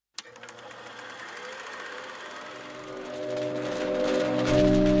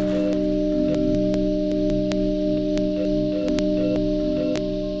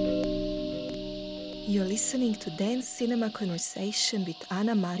listening to Dance Cinema Conversation with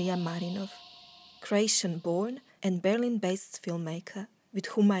Ana Maria Marinov, Croatian-born and Berlin-based filmmaker, with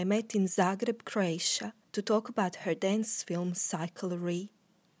whom I met in Zagreb, Croatia, to talk about her dance film Cycle Re,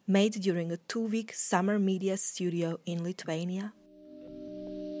 made during a 2-week summer media studio in Lithuania.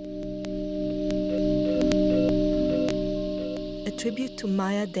 A tribute to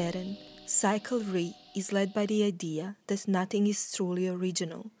Maya Deren, Cycle Re is led by the idea that nothing is truly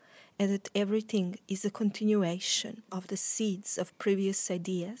original, and that everything is a continuation of the seeds of previous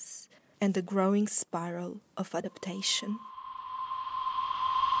ideas and the growing spiral of adaptation.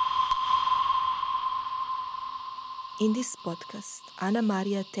 In this podcast, Ana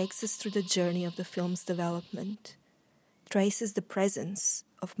Maria takes us through the journey of the film's development, traces the presence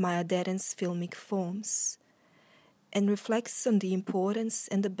of Maya Deren's filmic forms, and reflects on the importance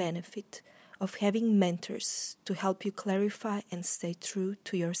and the benefit of having mentors to help you clarify and stay true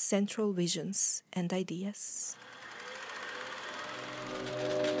to your central visions and ideas.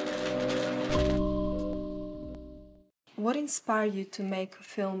 What inspired you to make a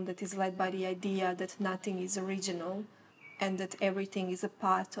film that is led by the idea that nothing is original and that everything is a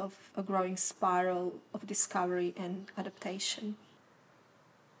part of a growing spiral of discovery and adaptation?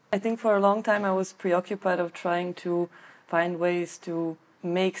 I think for a long time I was preoccupied of trying to find ways to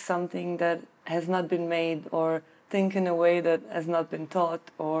make something that has not been made, or think in a way that has not been taught,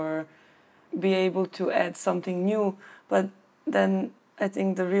 or be able to add something new. But then I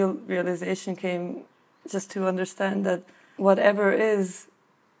think the real realization came just to understand that whatever is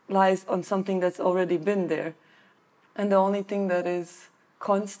lies on something that's already been there. And the only thing that is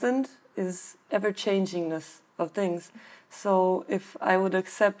constant is ever-changingness of things. So if I would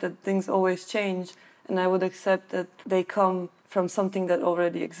accept that things always change, and I would accept that they come from something that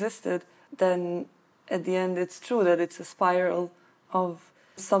already existed, then at the end it's true that it's a spiral of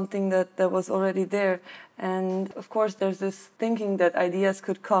something that was already there. And of course there's this thinking that ideas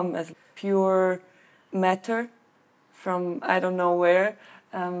could come as pure matter from I don't know where.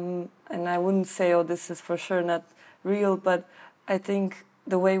 And I wouldn't say, oh, this is for sure not real, but I think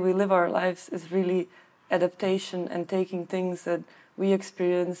the way we live our lives is really adaptation and taking things that we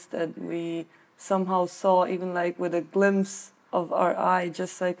experienced, that we somehow saw, even like with a glimpse of our eye,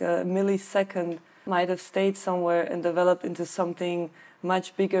 just like a millisecond, might have stayed somewhere and developed into something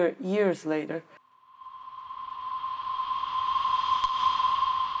much bigger years later.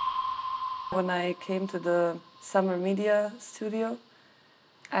 When I came to the summer media studio,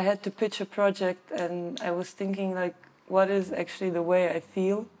 I had to pitch a project, and I was thinking, like, what is actually the way I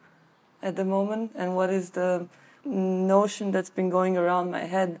feel at the moment, and what is the notion that's been going around my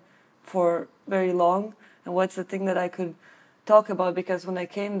head for very long, and what's the thing that I could talk about. Because when I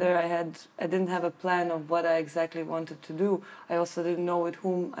came there, I didn't have a plan of what I exactly wanted to do. I also didn't know with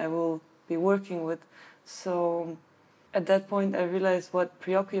whom I will be working with. So at that point I realized what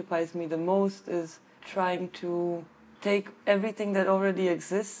preoccupies me the most is trying to take everything that already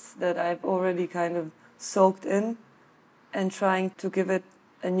exists, that I've already kind of soaked in, and trying to give it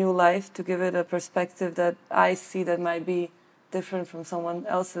a new life, to give it a perspective that I see that might be different from someone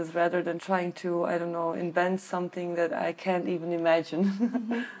else's, rather than trying to, I don't know, invent something that I can't even imagine.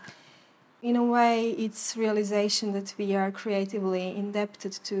 Mm-hmm. In a way, it's realization that we are creatively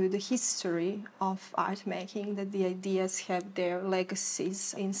indebted to the history of art making, that the ideas have their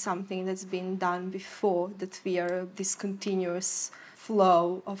legacies in something that's been done before, that we are this continuous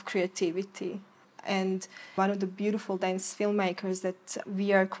flow of creativity. And one of the beautiful dance filmmakers that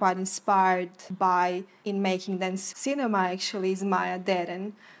we are quite inspired by in making dance cinema actually is Maya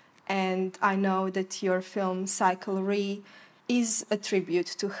Deren. And I know that your film Cycle Re is a tribute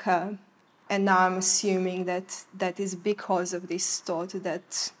to her. And now I'm assuming that that is because of this thought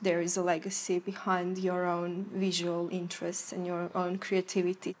that there is a legacy behind your own visual interests and your own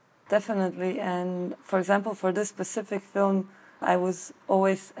creativity. Definitely. And for example, for this specific film, I was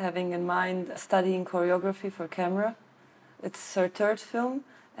always having in mind studying choreography for camera. It's her third film,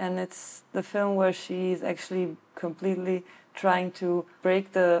 and it's the film where she's actually completely trying to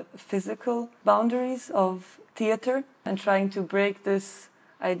break the physical boundaries of theater and trying to break this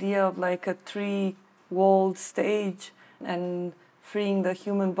idea of like a 3-walled stage and freeing the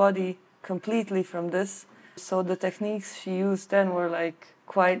human body completely from this. So the techniques she used then were like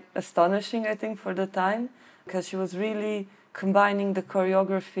quite astonishing, I think, for the time, because she was really combining the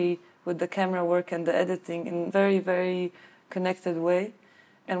choreography with the camera work and the editing in a very, very connected way.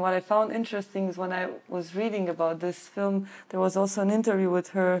 And what I found interesting is when I was reading about this film, there was also an interview with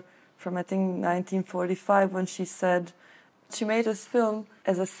her from, I think, 1945, when she said she made this film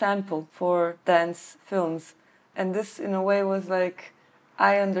as a sample for dance films. And this, in a way, was like,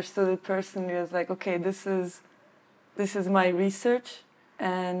 I understood it personally as like, okay, this is my research,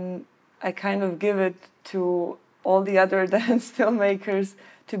 and I kind of give it to all the other dance filmmakers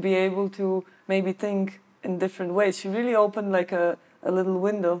to be able to maybe think in different ways. She really opened like a little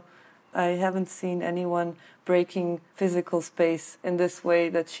window. I haven't seen anyone breaking physical space in this way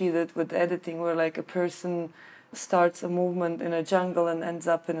that she did with editing, where like a person starts a movement in a jungle and ends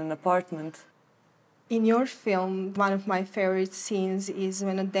up in an apartment. In your film, one of my favorite scenes is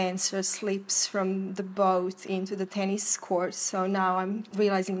when a dancer slips from the boat into the tennis court. So now I'm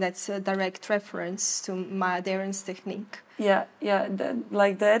realizing that's a direct reference to Maya Deren's technique. Yeah.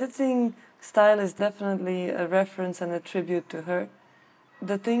 Like the editing style is definitely a reference and a tribute to her.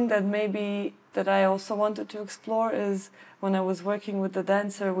 The thing that I also wanted to explore is when I was working with the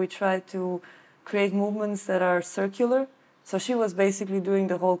dancer, we tried to create movements that are circular. So she was basically doing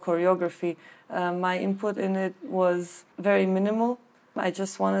the whole choreography. My input in it was very minimal. I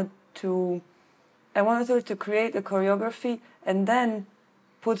wanted her to create a choreography and then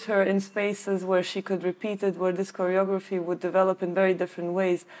put her in spaces where she could repeat it, where this choreography would develop in very different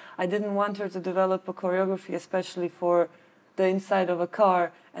ways. I didn't want her to develop a choreography especially for the inside of a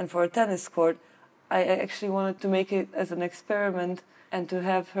car and for a tennis court. I actually wanted to make it as an experiment and to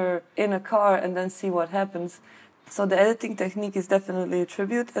have her in a car and then see what happens. So the editing technique is definitely a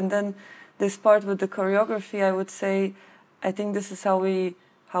tribute. And then this part with the choreography, I would say, I think this is how we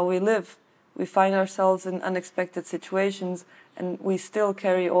live. We find ourselves in unexpected situations and we still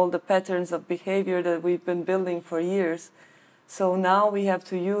carry all the patterns of behavior that we've been building for years. So now we have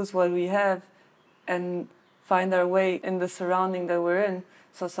to use what we have and find our way in the surrounding that we're in.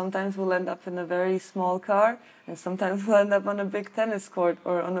 So sometimes we'll end up in a very small car and sometimes we'll end up on a big tennis court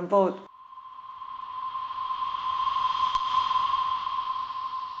or on a boat.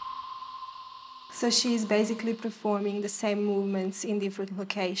 So she's basically performing the same movements in different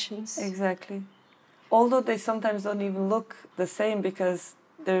locations. Exactly. Although they sometimes don't even look the same because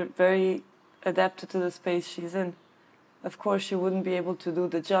they're very adapted to the space she's in. Of course, she wouldn't be able to do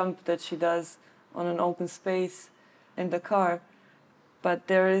the jump that she does on an open space in the car, but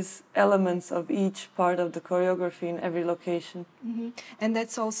there is elements of each part of the choreography in every location. Mm-hmm. And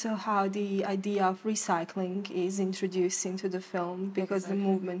that's also how the idea of recycling is introduced into the film, because Exactly. the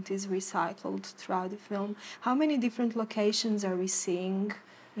movement is recycled throughout the film. How many different locations are we seeing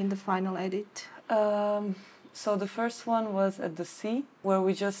in the final edit? So the first one was at the sea, where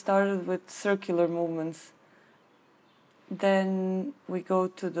we just started with circular movements. Then we go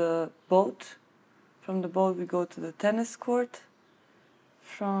to the boat. From the boat we go to the tennis court.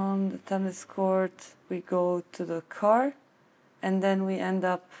 From the tennis court we go to the car. And then we end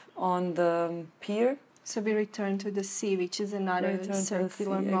up on the pier. So we return to the sea, which is another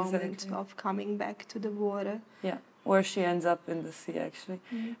circular moment exactly. of coming back to the water. Yeah, where she ends up in the sea, actually.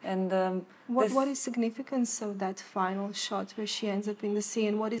 Mm-hmm. And what is significance of that final shot where she ends up in the sea,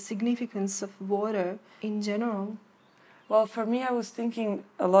 and what is significance of water in general? Well, for me, I was thinking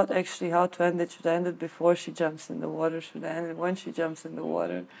a lot actually how to end it. Should I end it before she jumps in the water? Should I end it when she jumps in the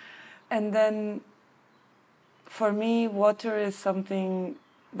water? And then for me, water is something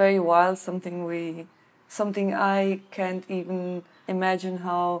very wild, something I can't even imagine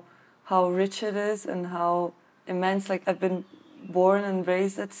how rich it is and how immense. Like, I've been born and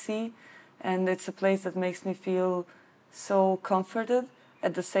raised at sea, and it's a place that makes me feel so comforted.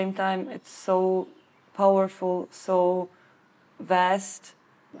 At the same time, it's so powerful, so vast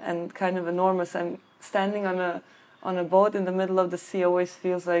and kind of enormous. I'm standing on a boat in the middle of the sea. Always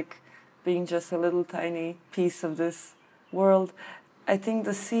feels like being just a little tiny piece of this world. I think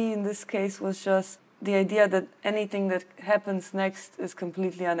the sea in this case was just the idea that anything that happens next is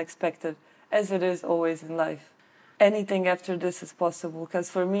completely unexpected, as it is always in life. Anything after this is possible, because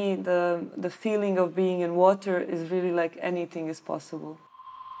for me the feeling of being in water is really like anything is possible.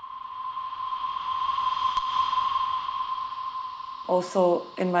 Also,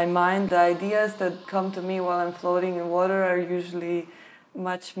 in my mind, the ideas that come to me while I'm floating in water are usually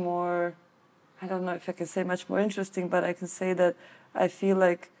much more, I don't know if I can say much more interesting, but I can say that I feel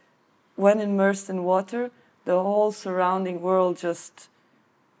like when immersed in water, the whole surrounding world just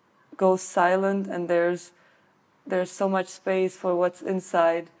goes silent, and there's so much space for what's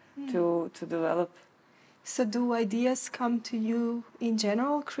inside to develop. So do ideas come to you in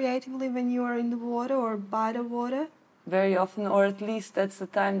general creatively when you are in the water or by the water? Very often, or at least that's the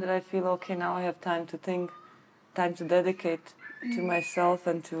time that I feel, okay, now I have time to think, time to dedicate to myself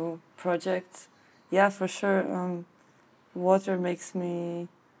and to projects. Yeah, for sure. Water makes me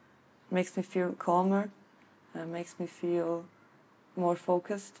feel calmer, makes me feel more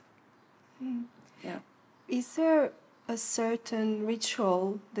focused. Mm. Yeah. Is there a certain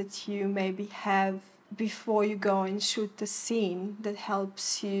ritual that you maybe have before you go and shoot the scene that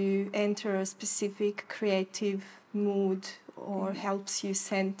helps you enter a specific creative mood or helps you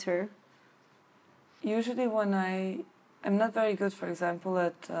center? Usually when I'm not very good, for example,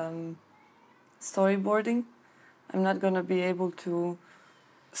 at storyboarding. I'm not going to be able to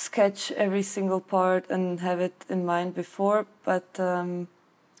sketch every single part and have it in mind before, but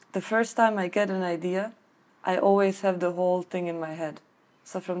the first time I get an idea, I always have the whole thing in my head.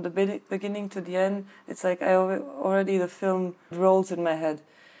 So from the beginning to the end, it's like already the film rolls in my head.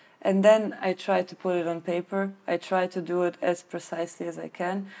 And then I try to put it on paper. I try to do it as precisely as I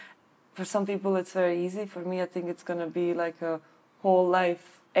can. For some people, it's very easy. For me, I think it's going to be like a whole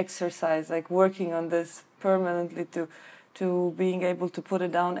life exercise, like working on this permanently to being able to put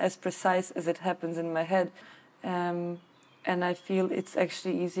it down as precise as it happens in my head. And I feel it's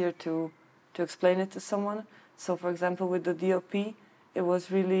actually easier to explain it to someone. So, for example, with the DOP, it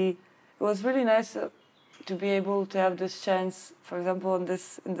was really nice to be able to have this chance. For example, in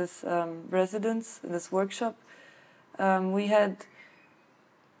this residence, in this workshop, we had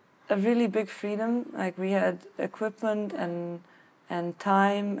a really big freedom. Like we had equipment and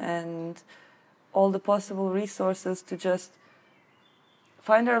time and all the possible resources to just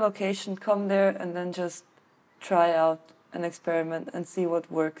find our location, come there, and then just try out an experiment and see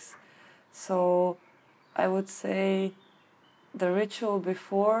what works. So I would say the ritual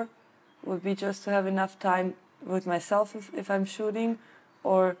before would be just to have enough time with myself if I'm shooting,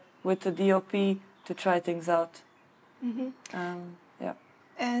 or with the DOP to try things out. Mm-hmm. Yeah.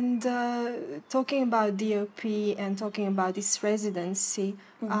 And talking about DOP and talking about this residency,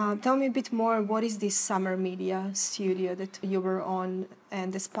 tell me a bit more, what is this Summer Media studio that you were on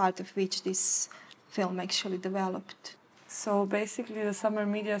and as part of which this film actually developed? So basically the Summer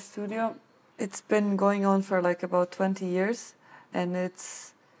Media studio, it's been going on for like about 20 years, and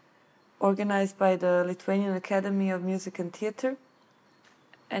it's organized by the Lithuanian Academy of Music and Theatre.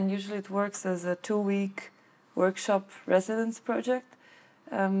 And usually it works as a 2-week workshop residence project.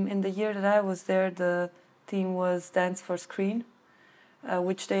 In the year that I was there, the theme was Dance for Screen,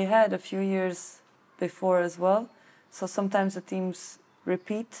 which they had a few years before as well. So sometimes the themes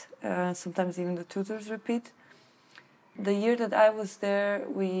repeat, sometimes even the tutors repeat. The year that I was there,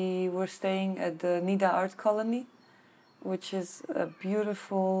 we were staying at the Nida Art Colony, which is a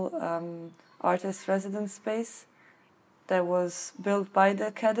beautiful artist residence space that was built by the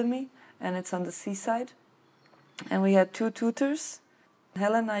academy, and it's on the seaside. And we had 2 tutors,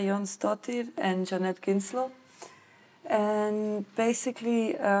 Helena Jonsdottir and Jeanette Ginslow. And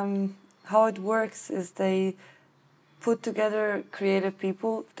basically how it works is they put together creative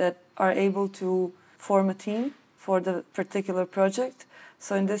people that are able to form a team for the particular project.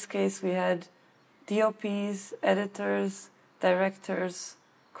 So in this case we had DOPs, editors, directors,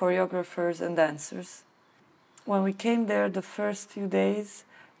 choreographers and dancers. When we came there the first few days,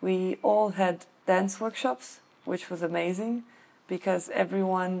 we all had dance workshops, which was amazing because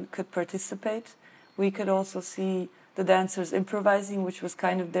everyone could participate. We could also see the dancers improvising, which was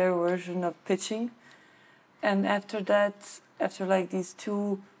kind of their version of pitching. And after that, after like these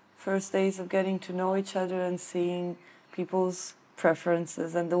 2 first days of getting to know each other and seeing people's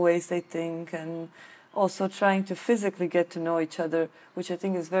preferences and the ways they think, and also trying to physically get to know each other, which I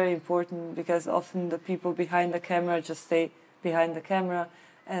think is very important because often the people behind the camera just stay behind the camera,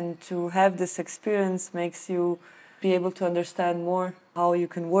 and to have this experience makes you be able to understand more how you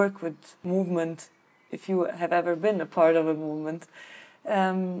can work with movement if you have ever been a part of a movement.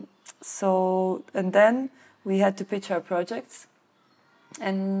 And then we had to pitch our projects,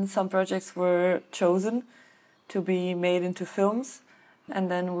 and some projects were chosen to be made into films, and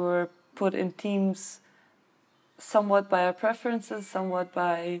then we were put in teams somewhat by our preferences, somewhat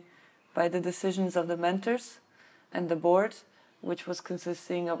by the decisions of the mentors and the board, which was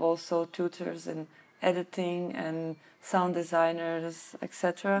consisting of also tutors in editing and sound designers,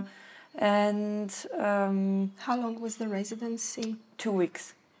 etc. And how long was the residency? 2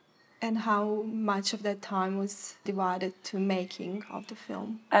 weeks. And how much of that time was divided to making of the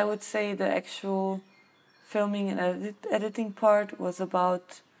film? I would say the actual filming and editing part was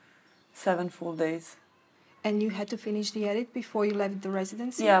about 7 full days. And you had to finish the edit before you left the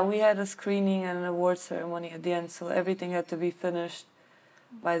residency? Yeah, we had a screening and an award ceremony at the end, so everything had to be finished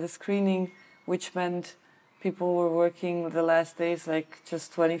by the screening, which meant people were working the last days like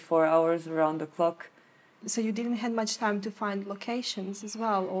just 24 hours around the clock. So you didn't have much time to find locations as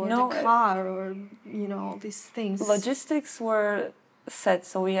well, or no, the car, or all these things? Logistics were set,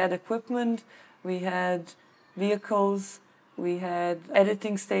 so we had equipment, we had vehicles, we had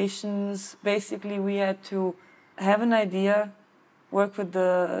editing stations. Basically we had to have an idea, work with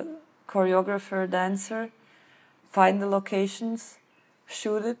the choreographer, dancer, find the locations,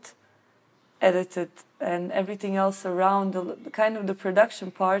 shoot it, edit it, and everything else around the production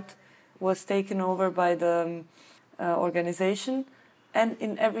part was taken over by the organization. And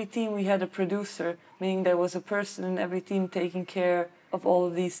in every team we had a producer, meaning there was a person in every team taking care of all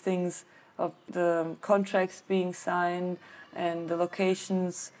of these things, of the contracts being signed and the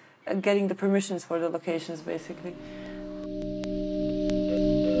locations, and getting the permissions for the locations basically.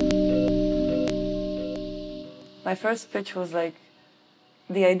 My first pitch was like,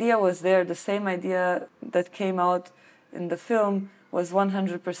 the idea was there, the same idea that came out in the film was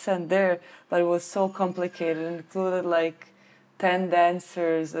 100% there, but it was so complicated. It included like 10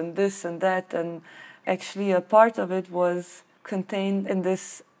 dancers and this and that, and actually a part of it was contained in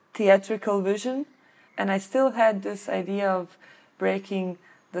this theatrical vision, and I still had this idea of breaking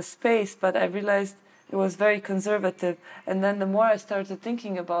the space, but I realized it was very conservative. And then the more I started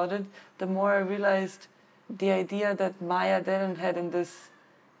thinking about it, the more I realized the idea that Maya Deren had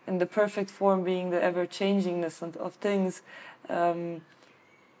in the perfect form, being the ever-changingness of things,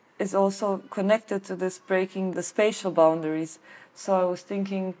 is also connected to this breaking the spatial boundaries. So I was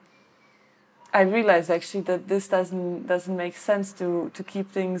thinking, I realized actually that this doesn't make sense to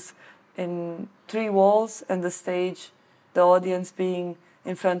keep things in 3 walls and the stage, the audience being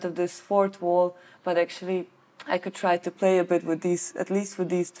in front of this 4th wall, but actually I could try to play a bit with these, at least with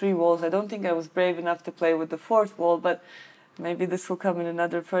these 3 walls. I don't think I was brave enough to play with the 4th wall, but maybe this will come in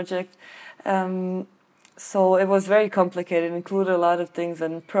another project. So it was very complicated, it included a lot of things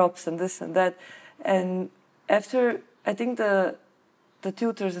and props and this and that. And after, I think the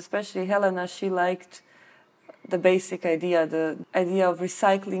tutors, especially Helena, she liked the basic idea, the idea of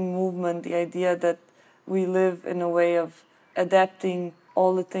recycling movement, the idea that we live in a way of adapting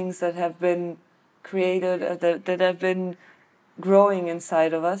all the things that have been created, that have been growing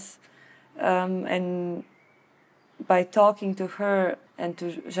inside of us. And by talking to her and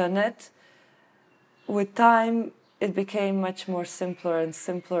to Jeanette, with time it became much more simpler and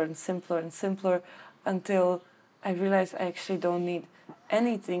simpler and simpler and simpler, until I realized I actually don't need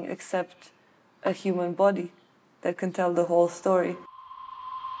anything except a human body that can tell the whole story.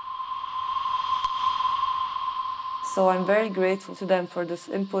 So I'm very grateful to them for this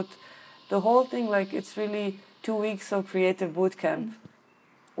input. The whole thing, like, it's really 2 weeks of creative boot camp.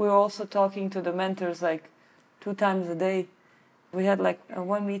 We were also talking to the mentors like 2 times a day. We had like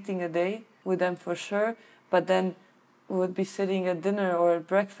 1 meeting a day with them for sure, but then we would be sitting at dinner or at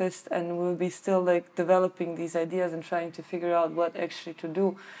breakfast and we would be still like developing these ideas and trying to figure out what actually to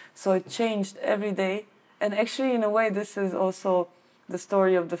do. So it changed every day. And actually, in a way, this is also the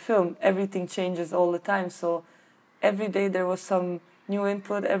story of the film. Everything changes all the time. So every day there was some new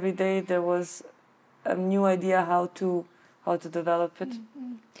input. Every day there was a new idea how to develop it.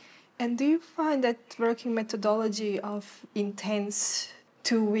 Mm-hmm. And do you find that working methodology of intense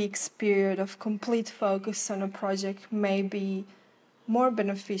 2 weeks period of complete focus on a project may be more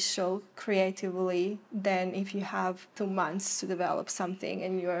beneficial creatively than if you have 2 months to develop something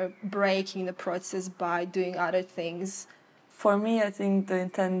and you're breaking the process by doing other things? For me, I think the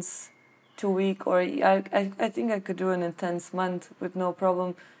intense 2 week, or I think I could do an intense month with no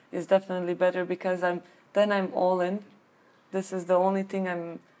problem, is definitely better, because I'm all in. This is the only thing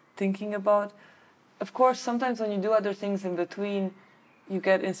I'm thinking about. Of course, sometimes when you do other things in between, you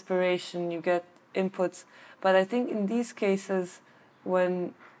get inspiration, you get inputs. But I think in these cases,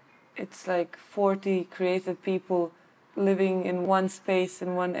 when it's like 40 creative people living in one space,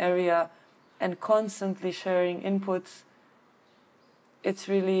 in one area, and constantly sharing inputs, it's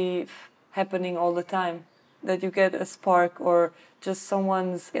really happening all the time. That you get a spark, or just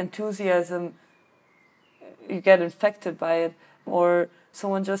someone's enthusiasm, you get infected by it, or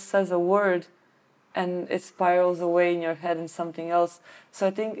someone just says a word and it spirals away in your head in something else. So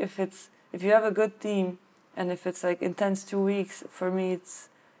I think if you have a good team, and if it's like intense 2 weeks, for me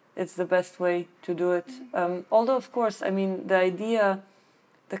it's the best way to do it. Although, of course, I mean, the idea,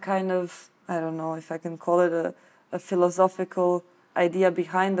 the kind of, I don't know if I can call it a philosophical idea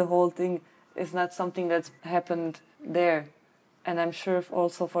behind the whole thing, is not something that's happened there. And I'm sure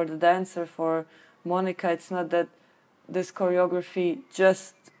also for the dancer, for Monica, it's not that this choreography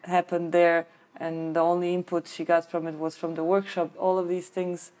just happened there and the only input she got from it was from the workshop. All of these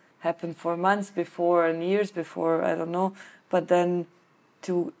things happened for months before and years before, I don't know. But then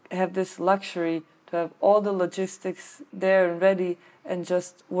to have this luxury, to have all the logistics there and ready, and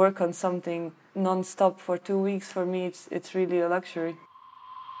just work on something non-stop for 2 weeks, for me it's really a luxury.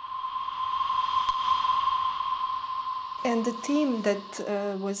 And the team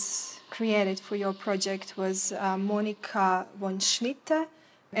that was created for your project was Monika von Schnitte,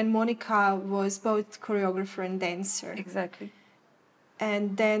 and Monika was both choreographer and dancer. Exactly.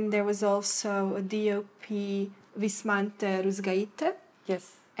 And then there was also a DOP, Vismante Rusgaite.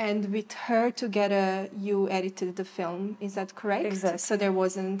 Yes. And with her together, you edited the film. Is that correct? Exactly. So there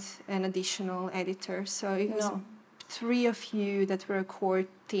wasn't an additional editor. So it was three of you that were a core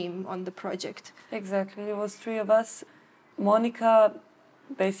team on the project. Exactly. It was three of us. Monika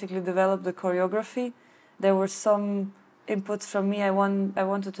basically developed the choreography. There were some inputs from me. I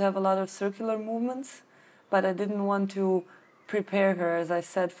wanted to have a lot of circular movements, but I didn't want to prepare her, as I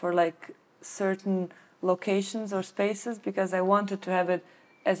said, for like certain locations or spaces, because I wanted to have it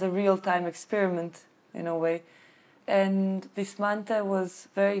as a real-time experiment in a way. And Vismante was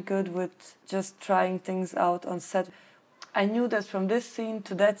very good with just trying things out on set. I knew that from this scene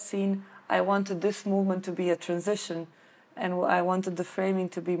to that scene, I wanted this movement to be a transition, and I wanted the framing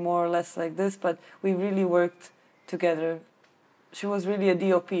to be more or less like this, but we really worked together. She was really a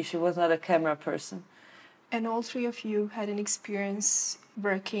DOP, she was not a camera person. And all three of you had an experience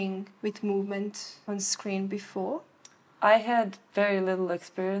working with movement on screen before? I had very little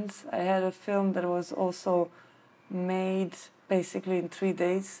experience. I had a film that was also made basically in 3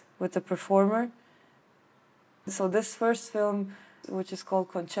 days with a performer. So this first film, which is called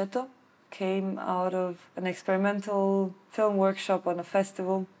Concetto, came out of an experimental film workshop on a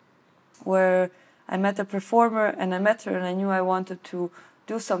festival where I met a performer and I met her and I knew I wanted to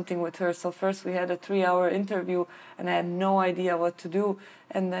do something with her. So first we had a 3-hour interview and I had no idea what to do.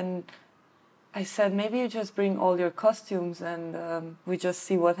 And then I said, maybe you just bring all your costumes and we just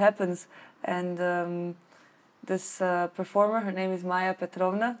see what happens. And this performer, her name is Maya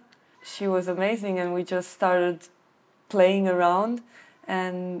Petrovna, she was amazing and we just started playing around.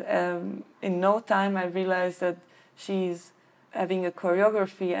 And in no time I realized that she's having a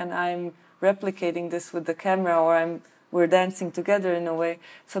choreography and I'm replicating this with the camera, or we're dancing together in a way.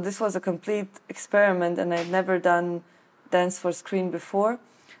 So this was a complete experiment and I'd never done dance for screen before.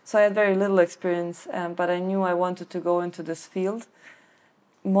 So I had very little experience, but I knew I wanted to go into this field.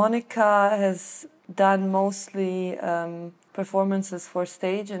 Monika has done mostly performances for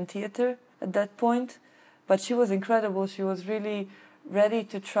stage and theater at that point, but she was incredible. She was really ready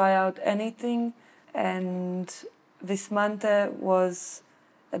to try out anything, and Vismante was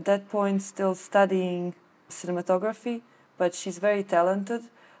at that point still studying cinematography, but she's very talented.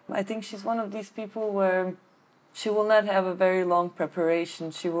 I think she's one of these people where she will not have a very long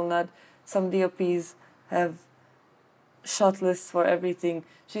preparation. She will not, some DOPs have shot lists for everything.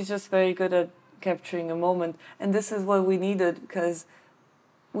 She's just very good at capturing a moment. And this is what we needed, because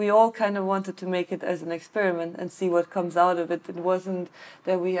we all kind of wanted to make it as an experiment and see what comes out of it. It wasn't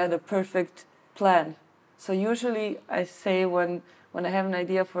that we had a perfect plan. So usually I say when I have an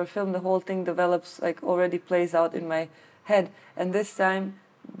idea for a film, the whole thing develops, like already plays out in my head. And this time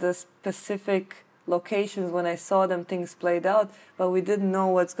the specific locations, when I saw them, things played out, but we didn't know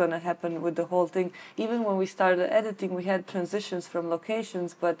what's going to happen with the whole thing. Even when we started editing, we had transitions from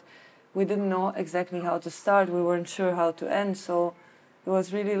locations, but we didn't know exactly how to start. We weren't sure how to end. So it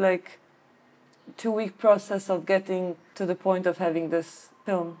was really like a 2-week process of getting to the point of having this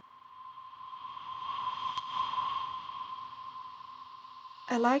film.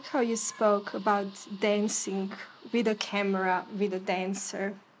 I like how you spoke about dancing with a camera, with a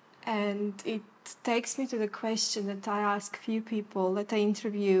dancer. And it takes me to the question that I ask few people that I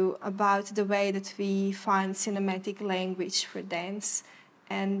interview about the way that we find cinematic language for dance,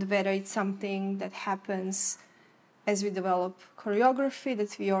 and whether it's something that happens as we develop choreography,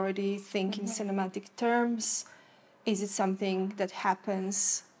 that we already think in cinematic terms. Is it something that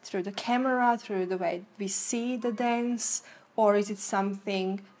happens through the camera, through the way we see the dance? Or is it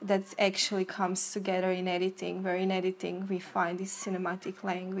something that actually comes together in editing, where in editing we find this cinematic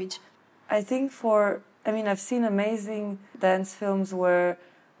language? I think I've seen amazing dance films where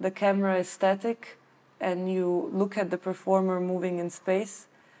the camera is static and you look at the performer moving in space.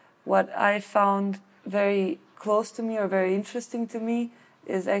 What I found very close to me or very interesting to me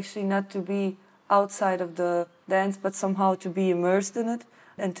is actually not to be outside of the dance, but somehow to be immersed in it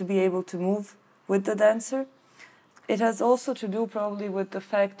and to be able to move with the dancer. It has also to do probably with the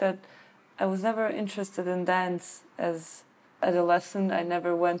fact that I was never interested in dance as adolescent. I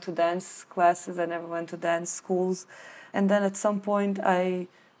never went to dance classes, I never went to dance schools. And then at some point I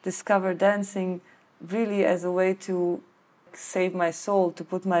discovered dancing really as a way to save my soul, to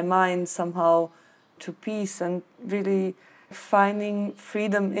put my mind somehow to peace, and really finding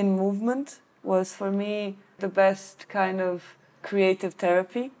freedom in movement was for me the best kind of creative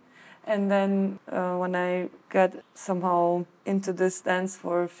therapy. And then when I got somehow into this dance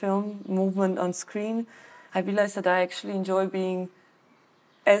for film movement on screen, I realized that I actually enjoy being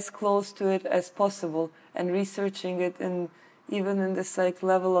as close to it as possible and researching it in even in this like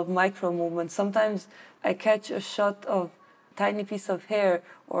level of micro movement. Sometimes I catch a shot of tiny piece of hair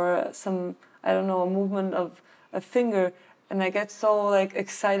or some, I don't know, a movement of a finger, and I get so like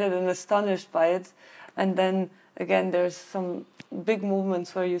excited and astonished by it. And then again there's some big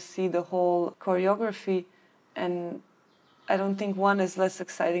movements where you see the whole choreography, and I don't think one is less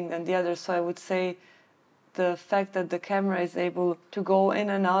exciting than the other. So I would say the fact that the camera is able to go in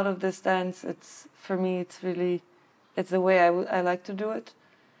and out of this dance, it's for me, it's really, it's the way I like to do it.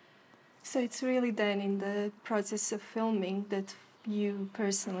 So it's really then in the process of filming that you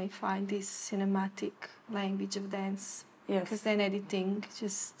personally find this cinematic language of dance. Yes. Because then editing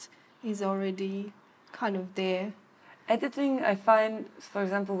just is already kind of there. Editing, I find, for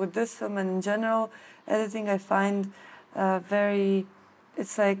example, with this film and in general, editing I find very,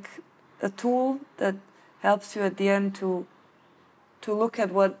 it's like a tool that helps you at the end to look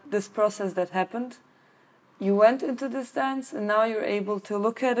at what this process that happened. You went into this dance and now you're able to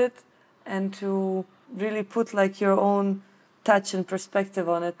look at it and to really put like your own touch and perspective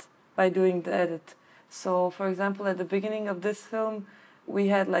on it by doing the edit. So for example, at the beginning of this film, we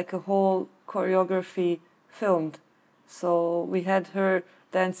had like a whole choreography filmed. So we had her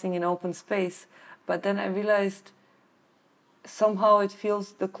dancing in open space, but then I realized somehow it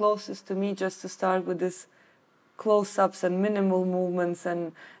feels the closest to me just to start with this close-ups and minimal movements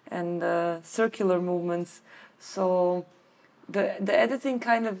and circular movements. So the editing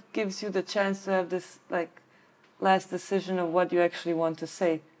kind of gives you the chance to have this like last decision of what you actually want to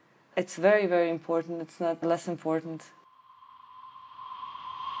say. It's very, very important. It's not less important.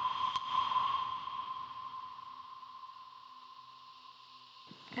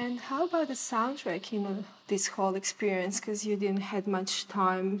 And how about the soundtrack in this whole experience? Because you didn't had much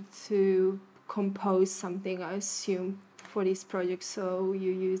time to compose something, I assume, for this project. So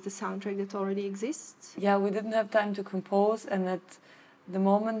you used the soundtrack that already exists? Yeah, we didn't have time to compose, and at the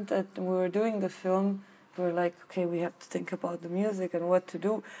moment that we were doing the film, we were like, okay, we have to think about the music and what to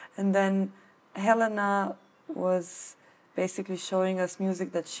do. And then Helena was basically showing us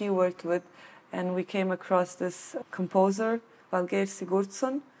music that she worked with, and we came across this composer, Valgeir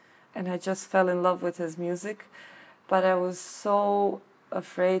Sigurdsson, and I just fell in love with his music. But I was so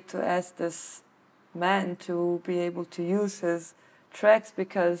afraid to ask this man to be able to use his tracks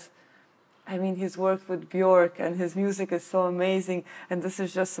because, I mean, he's worked with Björk and his music is so amazing, and this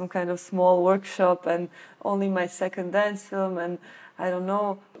is just some kind of small workshop and only my second dance film, and I don't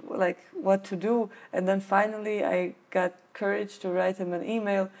know like what to do. And then finally I got courage to write him an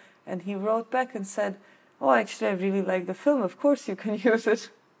email, and he wrote back and said, oh, actually I really like the film, of course you can use it.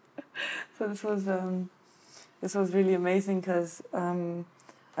 So this was really amazing because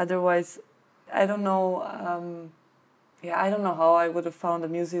otherwise I don't know I don't know how I would have found the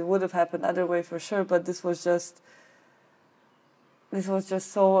music. It would have happened other way for sure, but this was just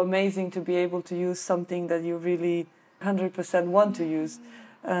so amazing to be able to use something that you really 100% want to use,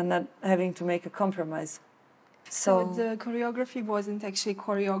 and not having to make a compromise. So the choreography wasn't actually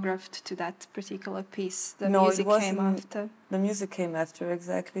choreographed to that particular piece. The no, music came after. The music came after,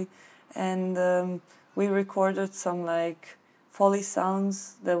 exactly. And we recorded some like Foley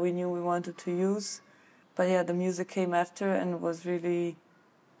sounds that we knew we wanted to use. But yeah, the music came after and was really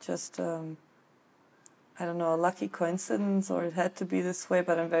just, I don't know, a lucky coincidence, or it had to be this way,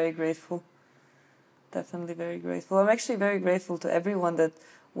 but I'm very grateful. Definitely very grateful. I'm actually very grateful to everyone that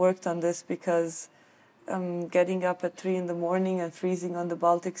worked on this, because getting up at 3 a.m. and freezing on the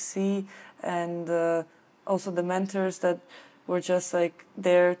Baltic Sea, and also the mentors that were just like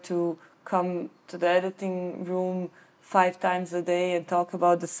there to come to the editing room 5 times a day and talk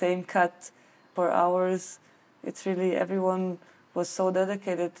about the same cut for hours. It's really, everyone was so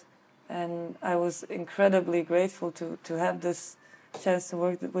dedicated, and I was incredibly grateful to have this chance to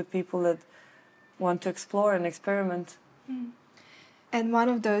work with people that want to explore and experiment. Mm. And one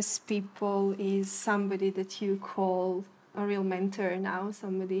of those people is somebody that you call a real mentor now,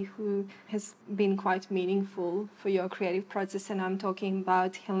 somebody who has been quite meaningful for your creative process, and I'm talking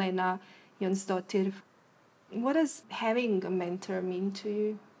about Helena Jonsdottir. What does having a mentor mean to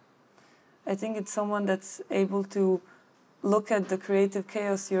you? I think it's someone that's able to look at the creative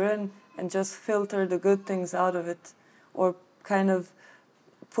chaos you're in and just filter the good things out of it, or kind of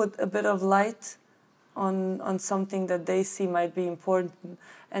put a bit of light on something that they see might be important.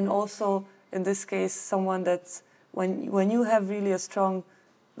 And also, in this case, someone that's, when you have really a strong,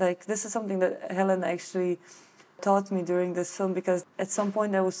 like, this is something that Helen actually taught me during this film, because at some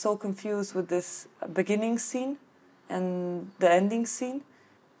point I was so confused with this beginning scene and the ending scene.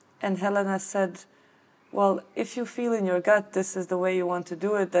 And Helena said, well, if you feel in your gut this is the way you want to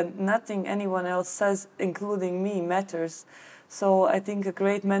do it, then nothing anyone else says, including me, matters. So I think a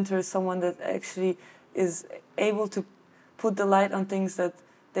great mentor is someone that actually is able to put the light on things that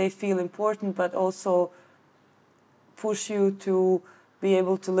they feel important, but also push you to be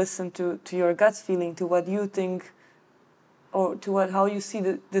able to listen to your gut feeling, to what you think, or to how you see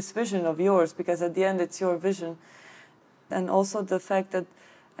this vision of yours, because at the end it's your vision. And also the fact that,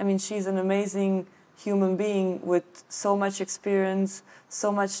 I mean, she's an amazing human being with so much experience,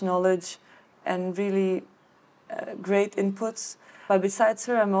 so much knowledge, and really great inputs. But besides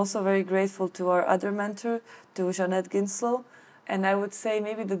her, I'm also very grateful to our other mentor, to Jeanette Ginslow. And I would say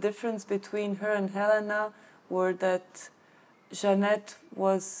maybe the difference between her and Helena were that Jeanette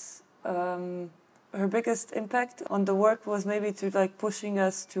was, her biggest impact on the work was maybe to like pushing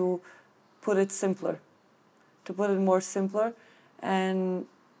us to put it simpler, to put it more simpler. And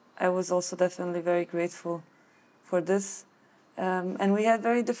I was also definitely very grateful for this. And we had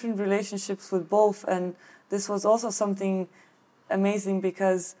very different relationships with both. And this was also something amazing,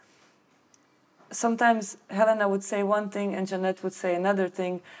 because sometimes Helena would say one thing and Jeanette would say another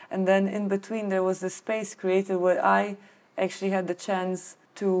thing. And then in between there was this space created where I actually had the chance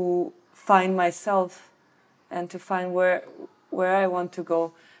to find myself and to find where I want to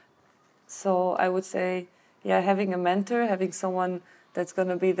go. So I would say, yeah, having a mentor, having someone that's going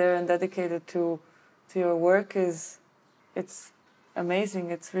to be there and dedicated to your work it's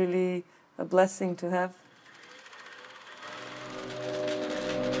amazing. It's really a blessing to have.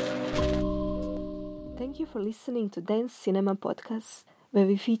 Thank you for listening to Dance Cinema Podcast, where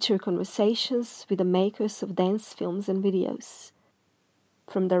we feature conversations with the makers of dance films and videos.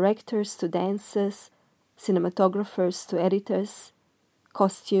 From directors to dancers, cinematographers to editors,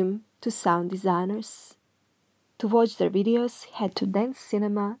 costume to sound designers. To watch their videos, head to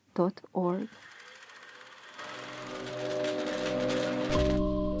dancecinema.org.